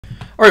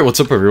Alright,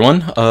 what's up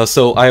everyone?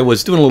 So I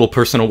was doing a little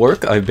personal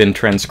work. I've been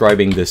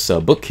transcribing this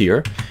book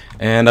here,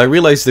 and I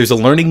realized there's a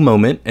learning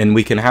moment, and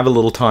we can have a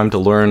little time to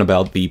learn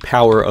about the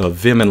power of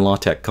Vim and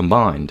LaTeX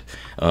combined.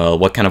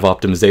 What kind of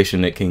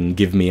optimization it can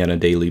give me on a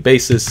daily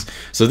basis.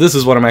 So this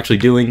is what I'm actually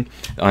doing.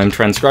 I'm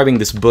transcribing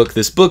this book.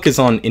 This book is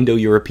on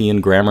Indo-European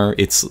grammar.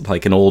 It's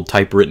like an old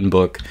typewritten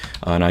book,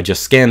 and I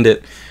just scanned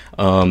it.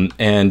 So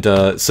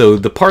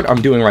the part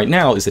I'm doing right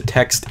now is a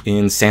text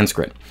in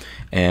Sanskrit.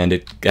 And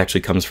it actually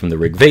comes from the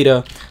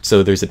Veda.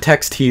 So there's a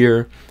text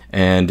here,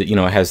 and it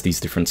has these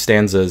different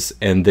stanzas,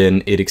 and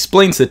then it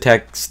explains the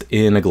text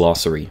in a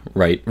glossary,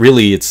 right?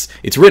 Really, it's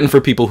written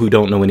for people who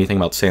don't know anything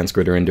about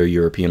Sanskrit or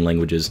Indo-European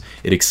languages.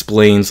 It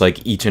explains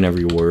like each and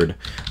every word.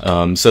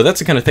 So that's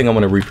the kind of thing I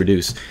want to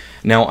reproduce.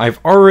 Now, I've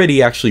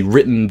already actually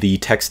written the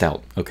text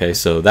out, okay?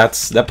 So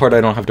that part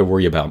I don't have to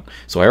worry about.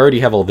 So I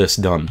already have all this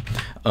done.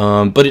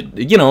 But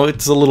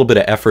it's a little bit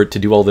of effort to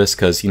do all this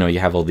because, you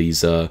have all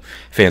these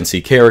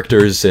fancy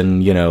characters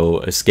and,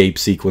 escape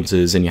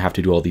sequences, and you have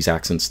to do all these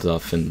accent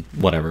stuff and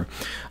whatever.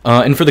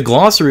 And for the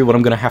glossary, what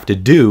I'm going to have to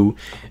do,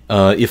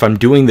 if I were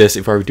doing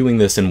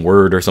this in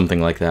Word or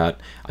something like that,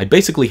 I'd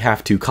basically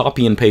have to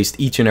copy and paste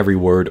each and every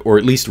word, or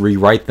at least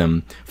rewrite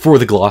them for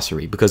the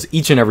glossary, because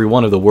each and every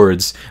one of the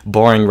words,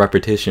 barring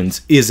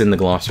repetitions, is in the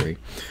glossary.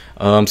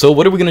 So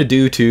what are we going to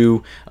do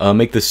to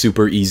make this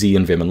super easy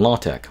in Vim and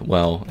LaTeX?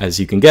 Well, as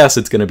you can guess,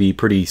 it's going to be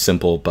pretty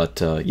simple,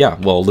 but yeah,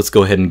 well, let's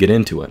go ahead and get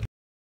into it.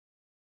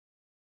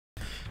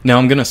 Now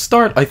I'm going to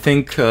start, I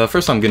think,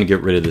 first I'm going to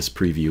get rid of this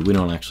preview. We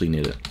don't actually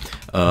need it.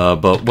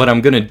 But what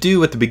I'm going to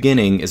do at the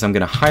beginning is I'm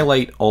going to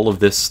highlight all of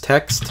this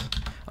text,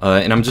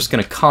 and I'm just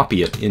going to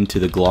copy it into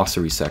the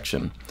glossary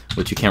section,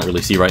 which you can't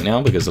really see right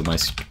now because of my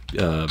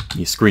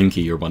screen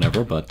key or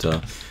whatever, but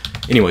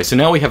anyway, so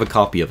now we have a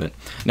copy of it.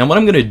 Now what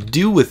I'm going to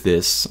do with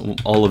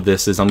all of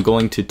this, is I'm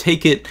going to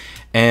take it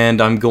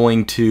and I'm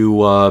going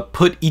to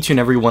put each and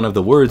every one of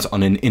the words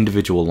on an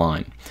individual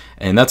line.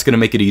 And that's going to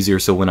make it easier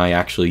so when I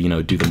actually,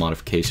 do the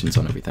modifications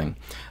on everything.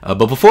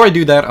 But before I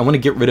do that, I want to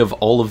get rid of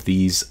all of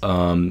these,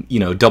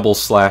 double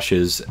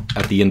slashes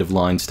at the end of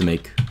lines to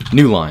make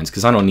new lines,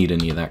 because I don't need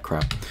any of that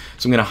crap.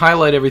 So I'm going to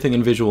highlight everything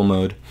in visual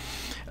mode.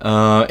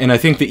 And I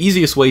think the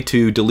easiest way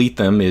to delete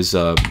them is,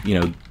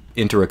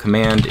 enter a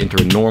command, enter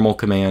a normal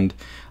command.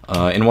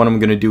 And what I'm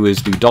going to do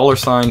is do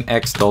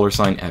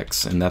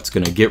 $$X, and that's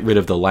going to get rid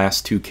of the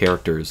last two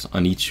characters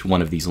on each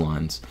one of these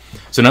lines.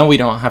 So now we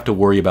don't have to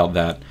worry about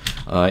that.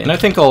 And I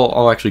think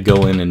I'll actually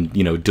go in and,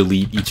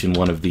 delete each and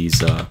one of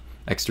these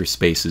extra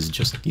spaces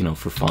just,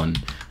 for fun.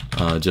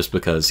 Just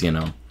because,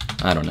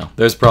 I don't know.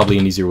 There's probably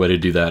an easier way to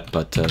do that,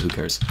 but who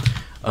cares?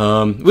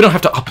 We don't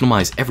have to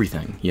optimize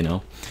everything,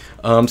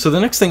 So the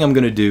next thing I'm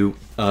going to do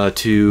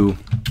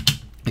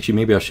actually,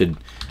 maybe I should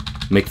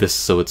make this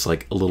so it's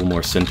like a little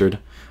more centered.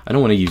 I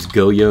don't want to use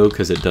Goyo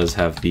because it does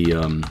have the,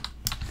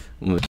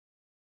 we'll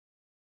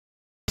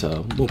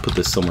put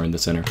this somewhere in the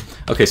center.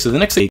 Okay, so the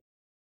next thing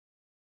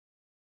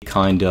is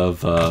kind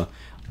of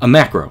a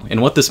macro.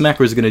 And what this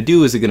macro is going to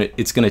do is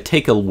it's going to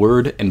take a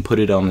word and put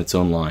it on its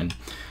own line.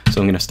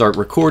 So I'm going to start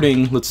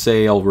recording. Let's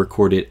say I'll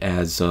record it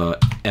as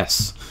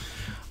S.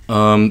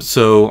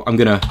 So I'm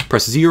going to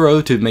press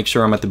 0 to make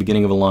sure I'm at the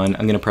beginning of a line.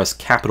 I'm going to press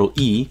capital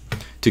E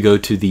to go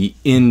to the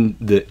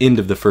end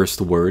of the first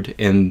word,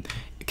 and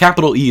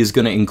capital E is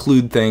going to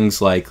include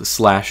things like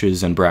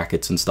slashes and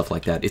brackets and stuff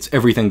like that. It's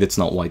everything that's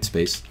not white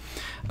space.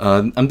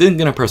 I'm then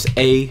going to press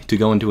A to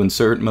go into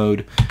insert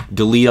mode,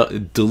 delete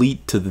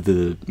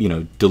the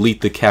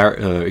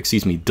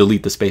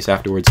space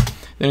afterwards.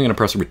 Then I'm going to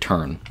press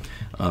return,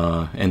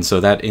 and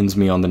so that ends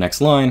me on the next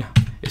line.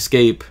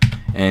 Escape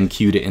and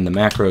queued it in the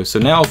macro. So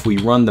now if we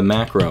run the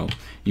macro,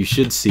 you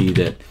should see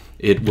that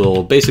it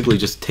will basically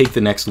just take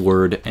the next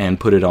word and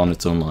put it on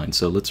its own line.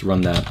 So let's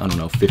run that, I don't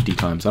know, 50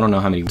 times. I don't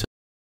know how many.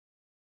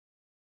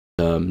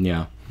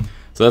 Yeah.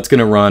 So that's going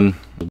to run.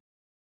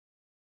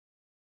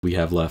 We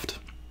have left.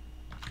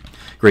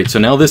 Great. So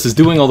now this is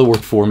doing all the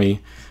work for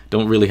me.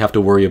 Don't really have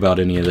to worry about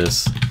any of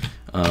this.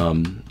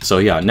 So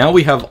yeah, now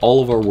we have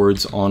all of our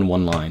words on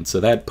one line. So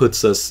that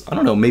puts us, I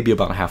don't know, maybe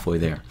about halfway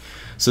there.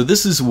 So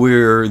this is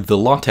where the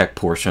LaTeX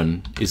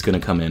portion is going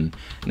to come in.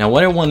 Now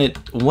what I want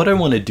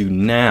to do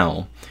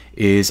now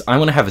is I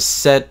want to have a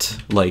set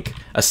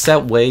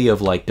way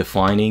of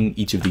defining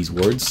each of these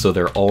words so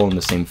they're all in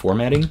the same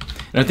formatting.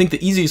 And I think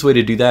the easiest way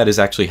to do that is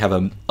actually have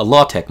a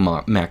LaTeX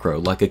macro,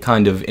 like a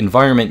kind of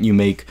environment you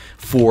make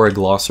for a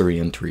glossary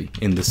entry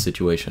in this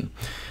situation.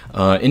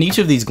 In each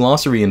of these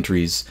glossary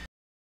entries,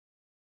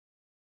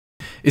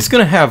 it's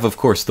going to have, of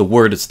course, the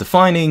word it's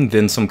defining,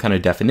 then some kind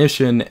of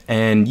definition,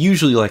 and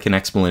usually like an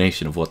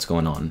explanation of what's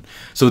going on.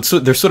 So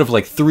there's sort of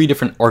like 3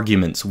 different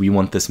arguments we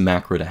want this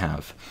macro to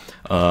have.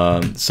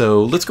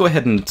 So let's go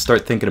ahead and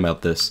start thinking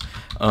about this.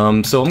 So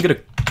I'm going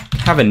to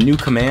have a new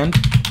command,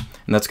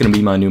 and that's going to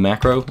be my new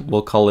macro.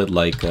 We'll call it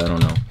I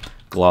don't know,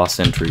 gloss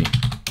entry.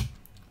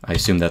 I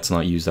assume that's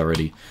not used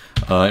already.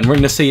 And we're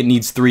going to say it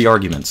needs 3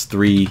 arguments.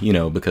 3,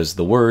 because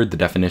the word, the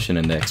definition,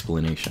 and the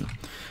explanation.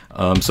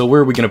 So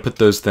where are we going to put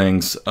those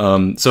things?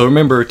 So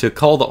remember, to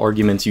call the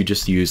arguments, you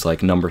just use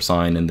like number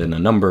sign and then a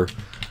number.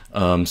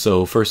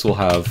 So first we'll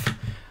have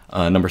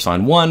number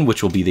sign 1,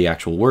 which will be the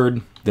actual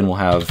word. Then we'll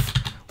have,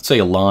 let's say,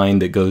 a line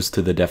that goes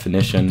to the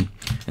definition,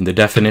 and the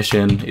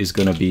definition is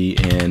going to be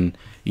in,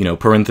 you know,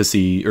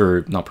 parentheses,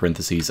 or not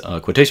parentheses,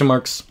 quotation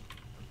marks.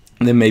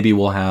 And then maybe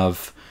we'll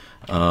have,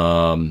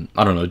 I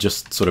don't know,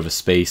 just sort of a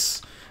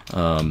space,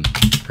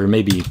 or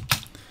maybe,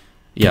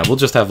 yeah, we'll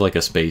just have like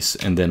a space,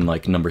 and then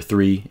like number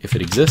 3 if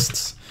it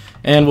exists,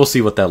 and we'll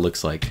see what that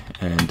looks like.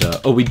 And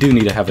oh, we do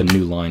need to have a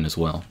new line as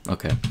well.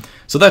 Okay,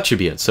 so that should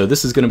be it. So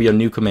this is going to be a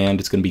new command.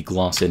 It's going to be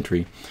gloss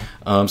entry.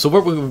 So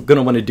what we're going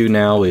to want to do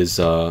now is,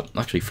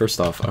 actually, first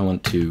off, I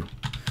want to,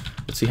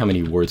 let's see how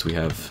many words we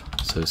have.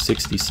 So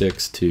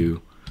 66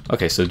 to,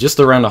 okay, so just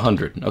around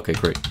 100. Okay,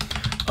 great.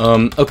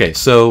 Okay,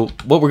 so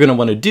what we're going to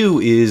want to do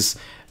is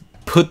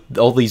put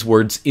all these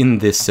words in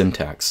this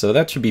syntax. So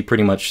that should be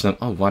pretty much,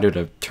 oh, why did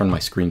I turn my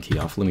screen key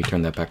off? Let me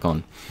turn that back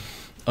on.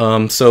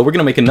 So we're going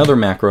to make another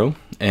macro,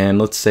 and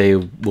let's say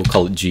we'll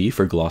call it G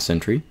for gloss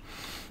entry.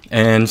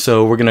 And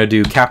so we're going to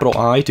do capital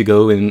I to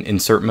go in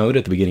insert mode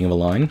at the beginning of a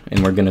line,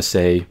 and we're going to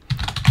say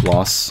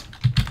gloss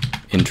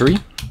entry.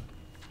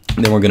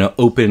 And then we're going to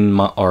open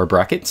our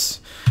brackets,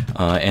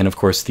 and of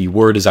course the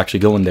word is actually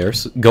going there,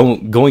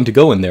 going to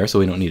go in there, so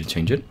we don't need to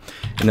change it.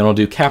 And then I'll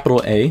do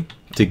capital A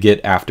to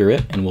get after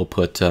it, and we'll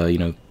put, you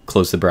know,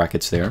 close the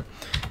brackets there.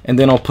 And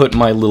then I'll put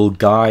my little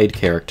guide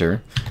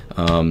character.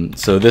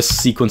 So this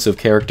sequence of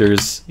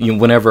characters, you know,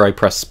 whenever I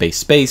press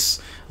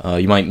space,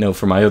 you might know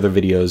from my other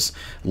videos,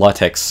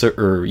 LaTeX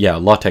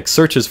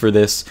searches for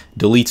this,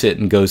 deletes it,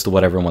 and goes to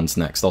whatever one's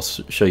next. I'll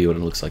show you what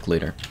it looks like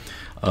later.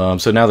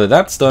 So now that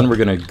that's done, we're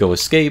going to go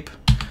escape,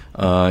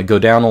 go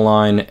down a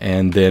line,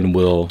 and then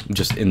we'll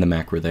just end the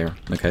macro there.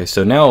 Okay,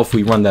 so now if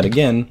we run that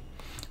again,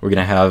 we're going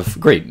to have,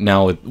 great,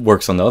 now it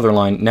works on the other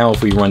line. Now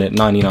if we run it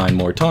 99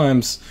 more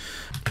times,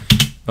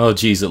 oh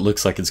geez, it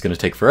looks like it's going to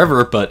take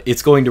forever, but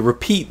it's going to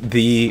repeat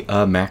the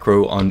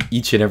macro on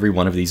each and every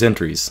one of these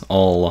entries,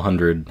 all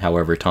 100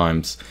 however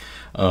times.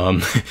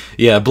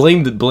 Yeah,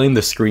 blame the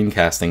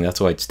screencasting,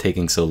 that's why it's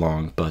taking so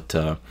long.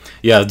 But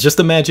yeah, just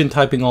imagine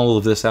typing all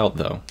of this out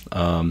though.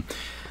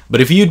 But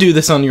if you do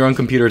this on your own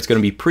computer, it's going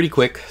to be pretty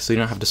quick, so you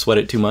don't have to sweat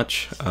it too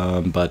much.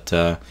 But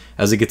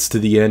as it gets to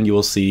the end, you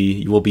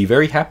will be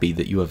very happy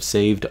that you have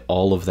saved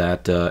all of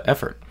that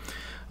effort.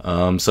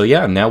 So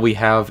yeah, now we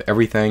have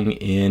everything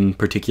in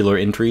particular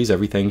entries.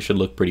 Everything should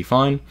look pretty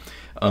fine,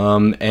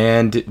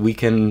 and we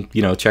can,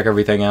 you know, check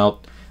everything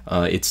out.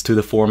 It's to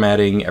the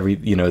formatting.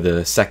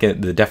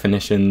 The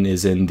definition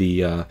is in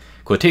the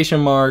quotation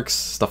marks,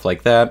 stuff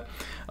like that.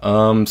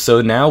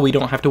 So now we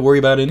don't have to worry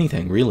about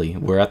anything really.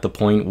 We're at the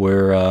point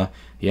where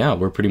yeah,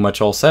 we're pretty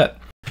much all set.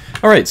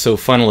 All right, so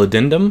final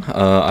addendum.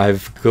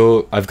 I've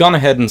gone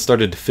ahead and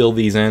started to fill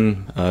these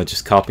in,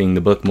 just copying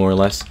the book more or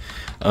less.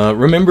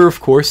 Remember, of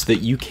course, that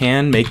you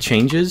can make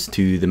changes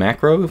to the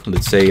macro.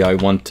 Let's say I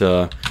want,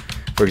 for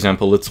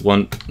example,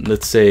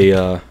 let's say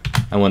I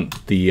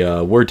want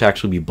the word to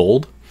actually be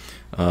bold.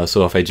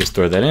 So if I just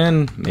throw that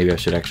in, maybe I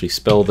should actually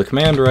spell the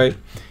command right.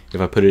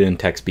 If I put it in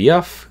text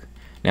BF,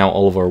 now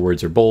all of our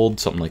words are bold,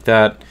 something like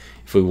that.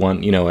 If we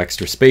want, you know,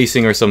 extra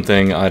spacing or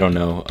something, I don't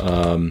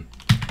know.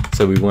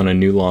 So we want a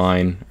new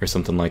line or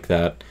something like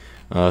that.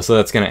 So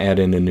that's going to add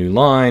in a new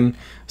line.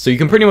 So you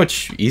can pretty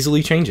much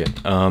easily change it.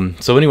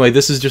 So anyway,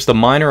 this is just a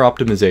minor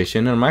optimization,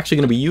 and I'm actually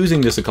going to be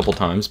using this a couple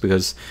times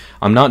because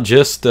I'm not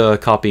just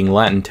copying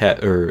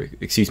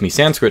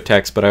Sanskrit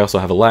text, but I also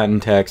have a Latin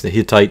text, a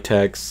Hittite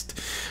text,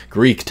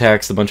 Greek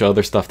text, a bunch of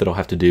other stuff that I'll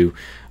have to do.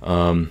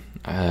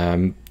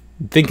 I'm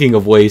thinking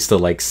of ways to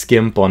like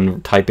skimp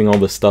on typing all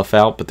this stuff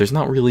out, but there's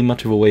not really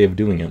much of a way of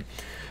doing it.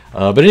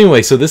 But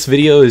anyway, so this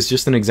video is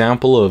just an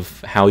example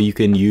of how you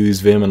can use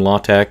Vim and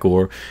LaTeX,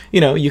 or, you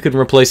know, you can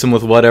replace them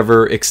with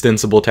whatever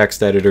extensible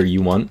text editor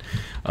you want,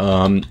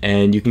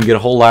 and you can get a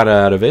whole lot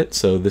out of it.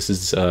 So this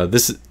is,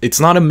 it's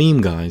not a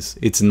meme, guys.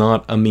 It's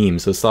not a meme,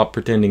 so stop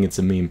pretending it's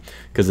a meme,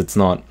 because it's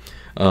not.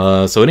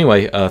 So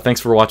anyway, thanks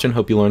for watching.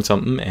 Hope you learned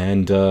something,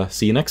 and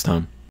see you next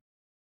time.